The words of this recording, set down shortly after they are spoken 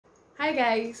Hi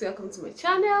guys, welcome to my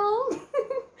channel.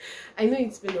 I know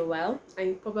it's been a while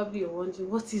and probably you're wondering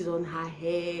what is on her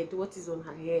head.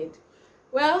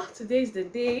 Well, today is the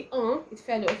day. It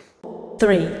fell off.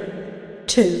 3,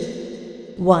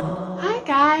 2, 1. Hi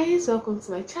guys, welcome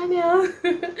to my channel.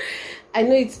 I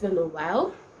know it's been a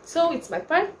while, so it's my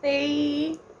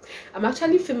birthday. I'm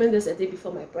actually filming this a day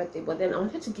before my birthday, but then I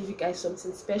wanted to give you guys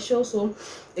something special, so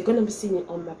they're gonna be seeing it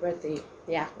on my birthday.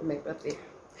 Yeah, on my birthday.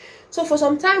 So for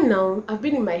some time now, I've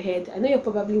been in my head. I know you're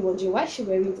probably wondering why she's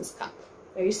wearing this cap.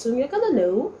 Very soon you're gonna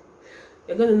know.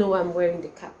 You're gonna know why I'm wearing the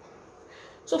cap.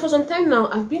 So for some time now,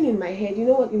 I've been in my head. You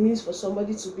know what it means for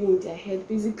somebody to be in their head?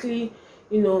 Basically,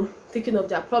 you know, thinking of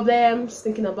their problems,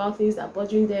 thinking about things that are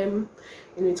bothering them.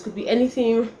 You know, it could be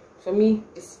anything. For me,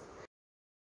 it's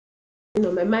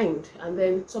my mind, and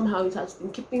then somehow it has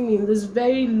been keeping me in this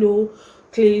very low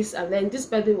place. And then this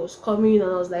birthday was coming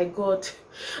and I was like, God,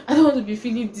 I don't want to be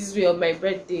feeling this way on my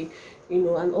birthday, you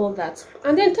know, and all that.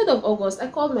 And then 3rd of August, I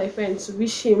called my friend to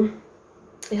wish him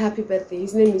a happy birthday.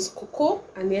 His name is Coco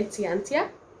Antia.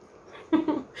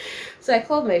 So I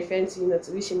called my friend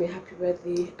to wish him a happy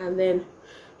birthday, and then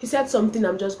he said something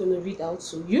I'm just going to read out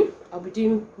to you. I'll be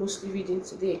doing mostly reading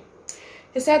today.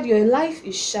 He said, your life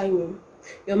is shining.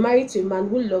 You're married to a man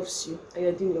who loves you and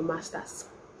you're doing your masters.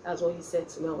 That's what he said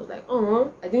to me. I was like,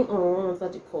 I didn't answer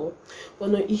the call. But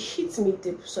no, it hit me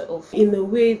deep, sort of, in a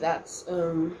way that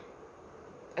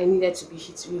I needed to be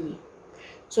hit, really.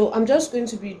 So I'm just going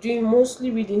to be doing mostly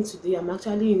reading today. I'm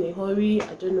actually in a hurry.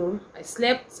 I don't know. I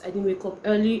slept. I didn't wake up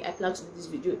early. I planned to do this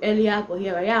video earlier, but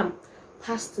here I am,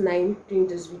 past 9, doing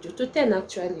this video, to 10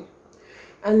 actually.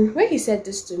 And when he said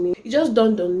this to me, it just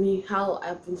dawned on me how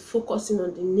I've been focusing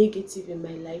on the negative in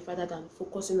my life rather than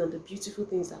focusing on the beautiful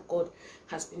things that God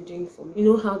has been doing for me. You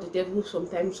know how the devil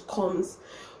sometimes comes,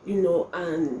 you know,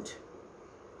 and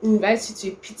invites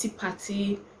you to a pity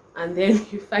party, and then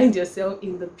you find yourself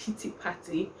in the pity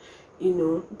party, you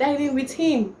know, dining with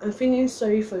him and feeling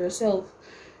sorry for yourself.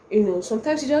 You know,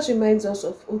 sometimes it just reminds us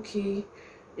of, okay,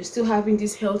 you're still having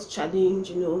this health challenge,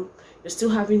 you know, you're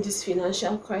still having this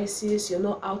financial crisis, you're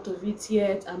not out of it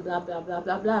yet, and blah blah blah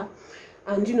blah blah.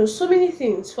 And you know, so many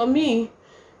things. For me,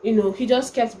 you know, he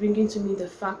just kept bringing to me the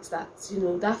fact that, you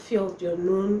know, that fear of the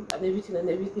unknown and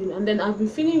everything. And then I've been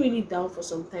feeling really down for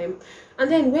some time. And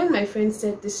then when my friend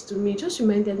said this to me, it just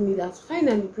reminded me that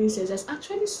finally, princess, there's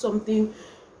actually something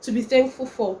to be thankful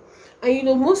for. And you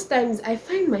know, most times I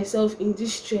find myself in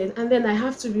this trend and then I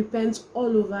have to repent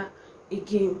all over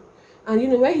again. And you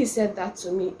know, when he said that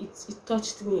to me, it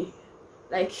touched me.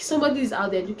 Like somebody is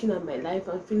out there looking at my life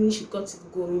and feeling she got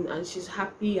it going and she's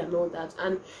happy and all that.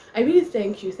 And I really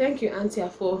thank you Auntie,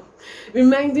 for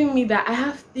reminding me that I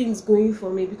have things going for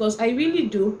me, because I really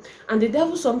do. And the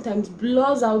devil sometimes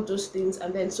blurs out those things,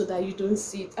 and then so that you don't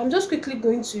see it. I'm just quickly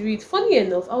going to read. Funny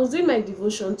enough, I was doing my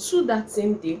devotion to that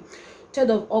same day, 3rd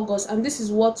of August, and this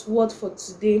is what word for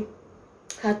today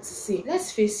had to say.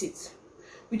 Let's face it,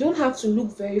 we don't have to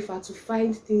look very far to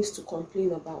find things to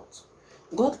complain about.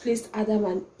 God placed Adam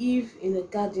and Eve in a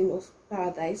garden of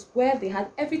paradise where they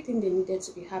had everything they needed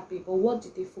to be happy. But what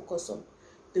did they focus on?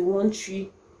 The one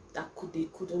tree that they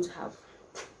couldn't have.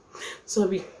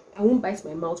 Sorry, I won't bite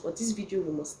my mouth, but this video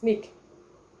we must make.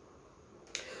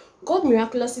 God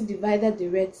miraculously divided the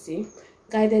Red Sea,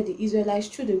 guided the Israelites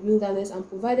through the wilderness, and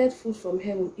provided food from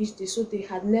heaven each day so they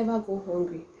had never gone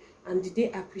hungry. And did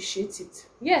they appreciate it?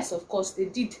 Yes, of course they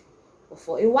did, but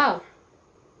for a while.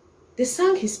 They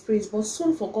sang his praise, but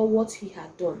soon forgot what he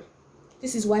had done.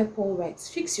 This is why Paul writes,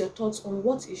 fix your thoughts on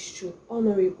what is true,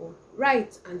 honorable,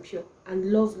 right and pure,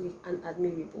 and lovely and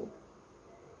admirable.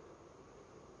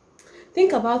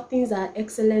 Think about things that are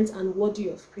excellent and worthy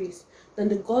of praise, then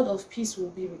the God of peace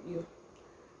will be with you.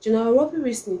 General Robbie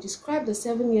recently described the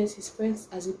 7 years he spent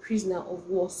as a prisoner of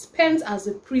war,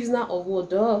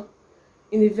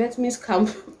 in a Vietnamese camp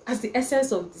as the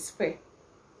essence of despair.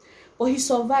 But he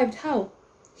survived. How?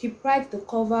 He pried the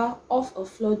cover off a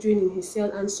floor drain in his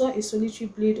cell and saw a solitary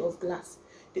blade of glass,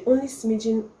 the only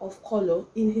smidgen of color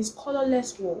in his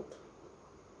colorless world.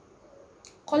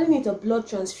 Calling it a blood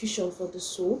transfusion for the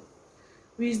soul,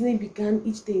 Reasoning began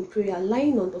each day in prayer,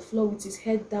 lying on the floor with his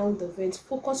head down the vent,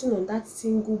 focusing on that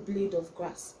single blade of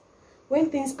grass. When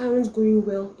things aren't going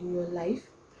well in your life,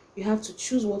 you have to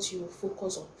choose what you will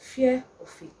focus on: fear or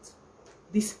faith,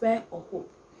 despair or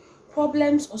hope,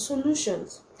 problems or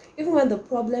solutions. Even when the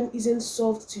problem isn't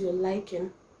solved to your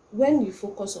liking, when you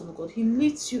focus on God, He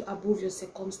lifts you above your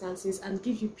circumstances and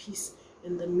gives you peace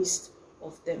in the midst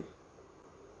of them.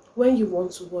 when you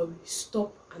want to worry,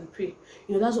 stop and pray.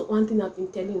 You know, that's one thing I've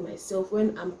been telling myself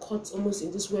when I'm caught almost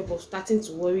in this web of starting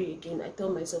to worry again. I tell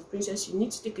myself, Princess, you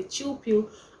need to take a chill pill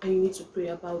and you need to pray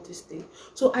about this thing.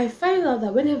 So I find out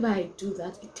that whenever I do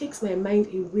that, it takes my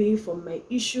mind away from my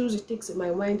issues, it takes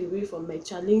my mind away from my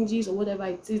challenges or whatever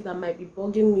it is that might be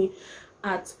bugging me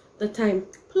at the time.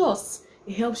 Plus,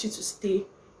 it helps you to stay,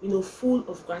 you know, full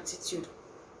of gratitude.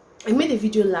 I made a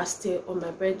video last year on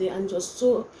my birthday and just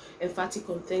so emphatic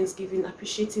on Thanksgiving,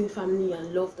 appreciating family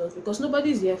and loved ones, because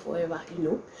nobody's here forever, you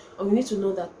know, and we need to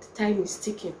know that the time is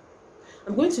ticking.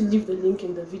 I'm going to leave the link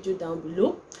in the video down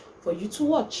below for you to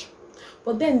watch.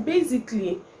 But then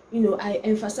basically, you know, I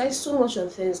emphasize so much on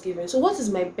Thanksgiving. So what is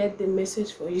my birthday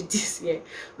message for you this year?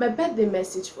 My birthday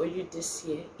message for you this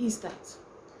year is that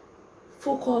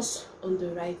focus on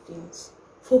the right things.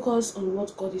 Focus on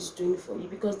what God is doing for you,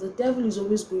 because the devil is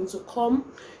always going to come,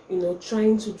 you know,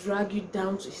 trying to drag you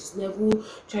down to his level,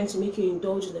 trying to make you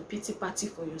indulge in a pity party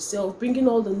for yourself, bringing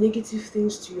all the negative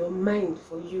things to your mind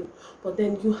for you. But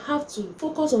then you have to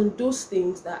focus on those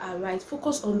things that are right.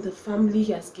 Focus on the family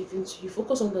he has given to you.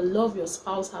 Focus on the love your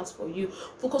spouse has for you.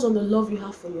 Focus on the love you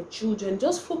have for your children.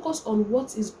 Just focus on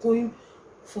what is going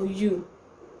for you.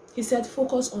 He said,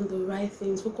 focus on the right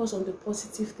things, focus on the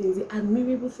positive things, the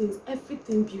admirable things,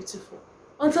 everything beautiful.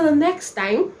 Until the next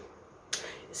time,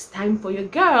 it's time for your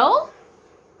girl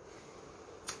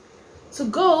to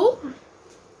go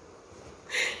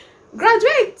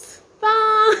graduate.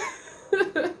 Bye.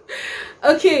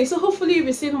 Okay, so hopefully you'll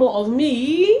be seeing more of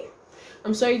me.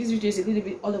 I'm sorry this video is a little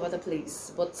bit all over the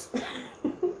place, but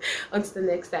until the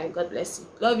next time, God bless you.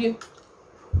 Love you.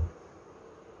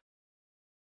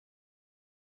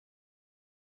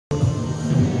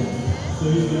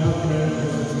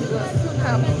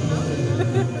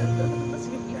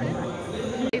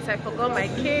 I forgot my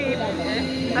cape.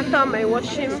 After my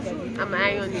washing and my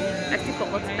ironing, I still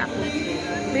forgot it at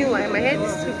home. Meanwhile, my head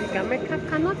is too big and my cap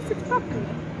cannot sit properly.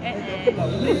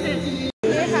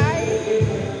 Say hi.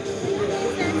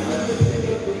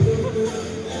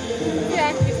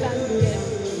 Yeah, she stands here.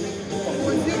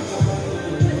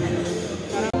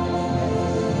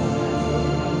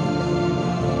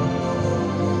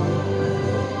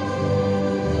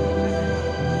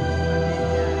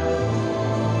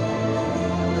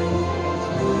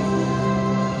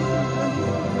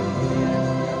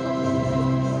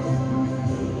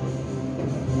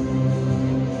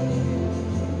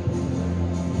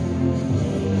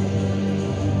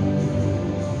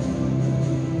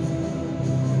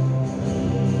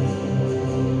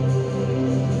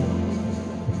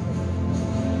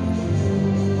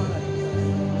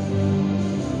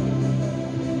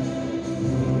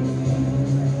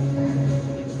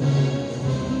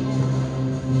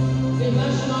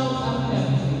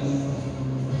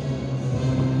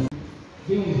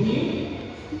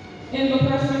 In the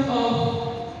person of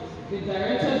the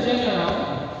Director General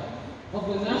of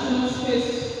the National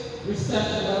Space Research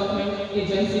Development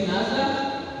Agency, NASA,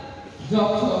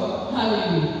 Dr.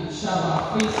 Halimi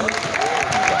Shaba. Please.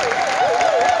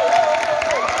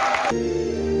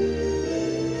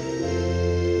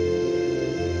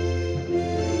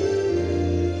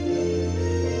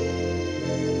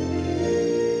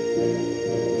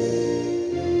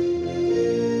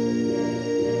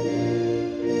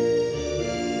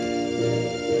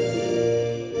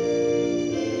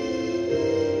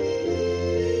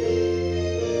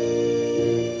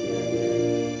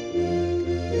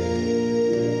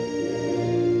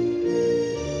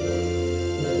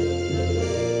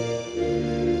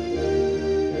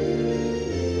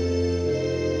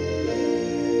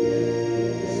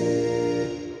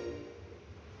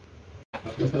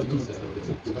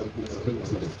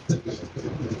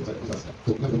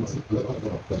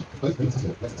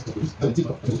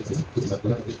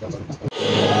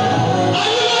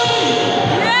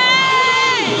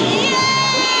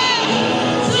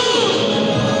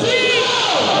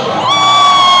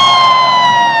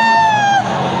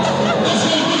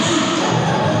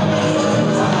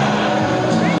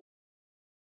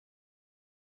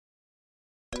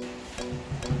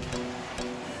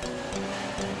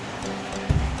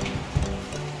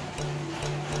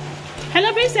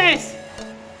 Hello, princess.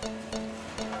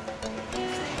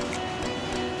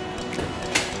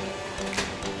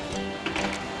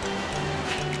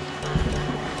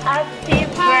 Happy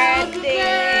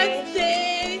birthday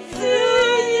to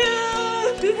you.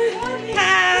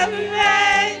 Happy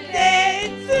birthday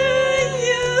to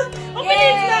you. Open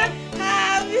it now.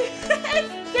 Happy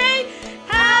birthday.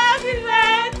 Happy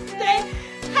birthday.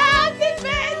 Happy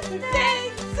birthday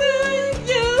to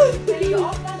you.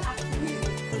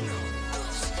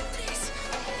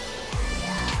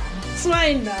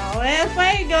 Smile now, eh?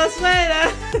 Fine girl, smile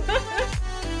now.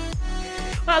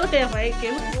 Wow, look at your fine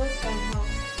girl.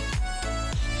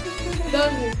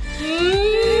 Don't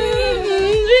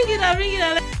Bring it out, bring it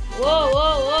out. Whoa,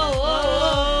 whoa, whoa,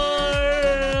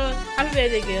 whoa. Happy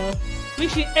birthday, girl.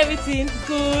 Wish you everything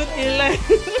good in life.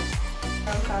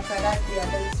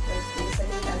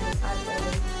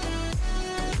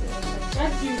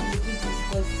 That's you who did this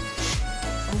because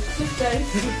I'm still trying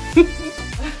to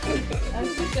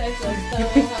understand what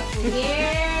happened.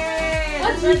 Yeah.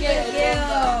 What do you get your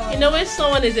number? You know, when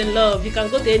someone is in love, you can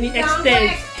go to any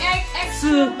extent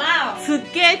to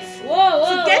get to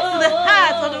the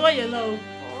heart of the one you love.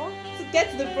 To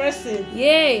get to the person.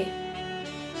 Yeah.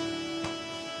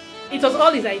 It was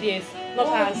all his ideas, not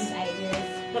All ours. his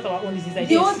ideas. Not our own, his ideas.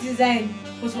 The whole design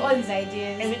was all his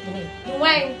ideas. Everything. The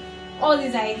wine, all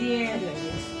his ideas.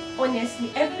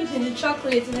 Honestly, everything, the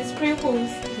chocolate, the sprinkles,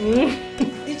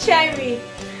 the cherry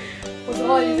was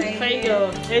all his ideas. Fine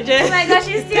girl. Oh my gosh,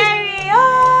 she's teary! Oh!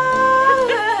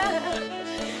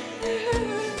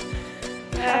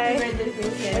 Happy birthday,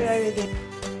 princess.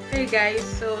 Hey guys,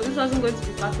 so this wasn't going to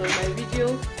be part of my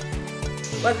video,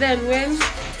 but then when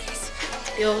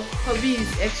your hobby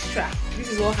is extra, this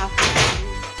is what happened.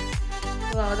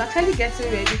 So I was actually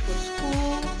getting ready for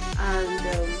school and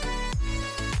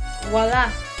voila,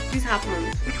 this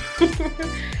happened.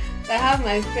 I have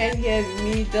my friend here with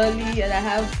me, Dolly, and I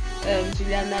have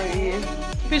Juliana with here.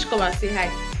 Please come and say hi.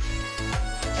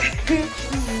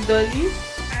 This is Dolly.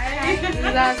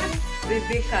 That's the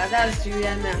baker, that's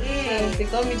Juliana. So they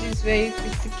got me this very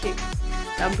pretty cake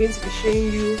that I'm going to be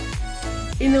showing you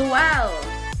in a while.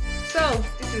 So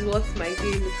this is what my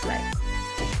day looks like.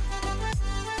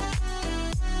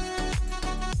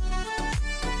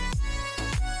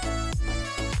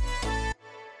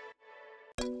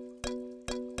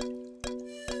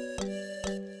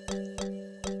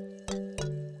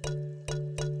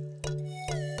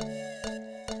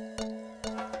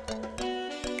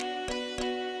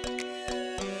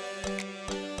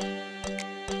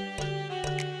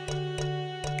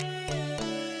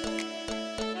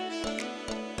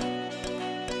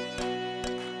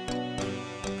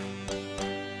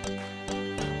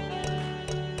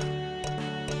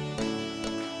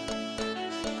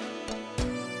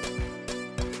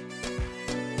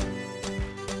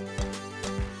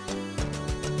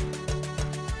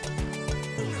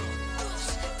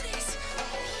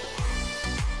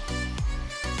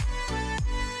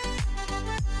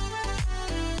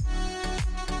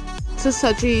 So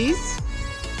surgeries,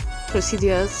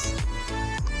 procedures,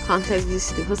 countless visits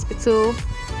to the hospital,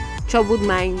 troubled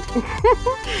mind.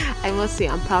 I must say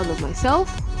I'm proud of myself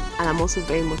and I'm also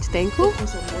very much thankful.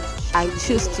 I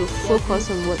choose to focus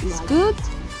on what is good.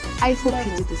 I hope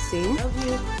you do the same.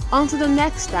 Until the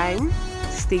next time,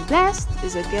 stay blessed.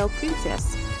 Is a girl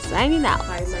princess signing out.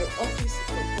 By my office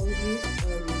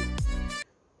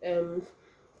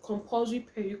compulsory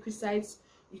prerequisites,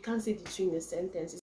 you can't say the two in a sentence.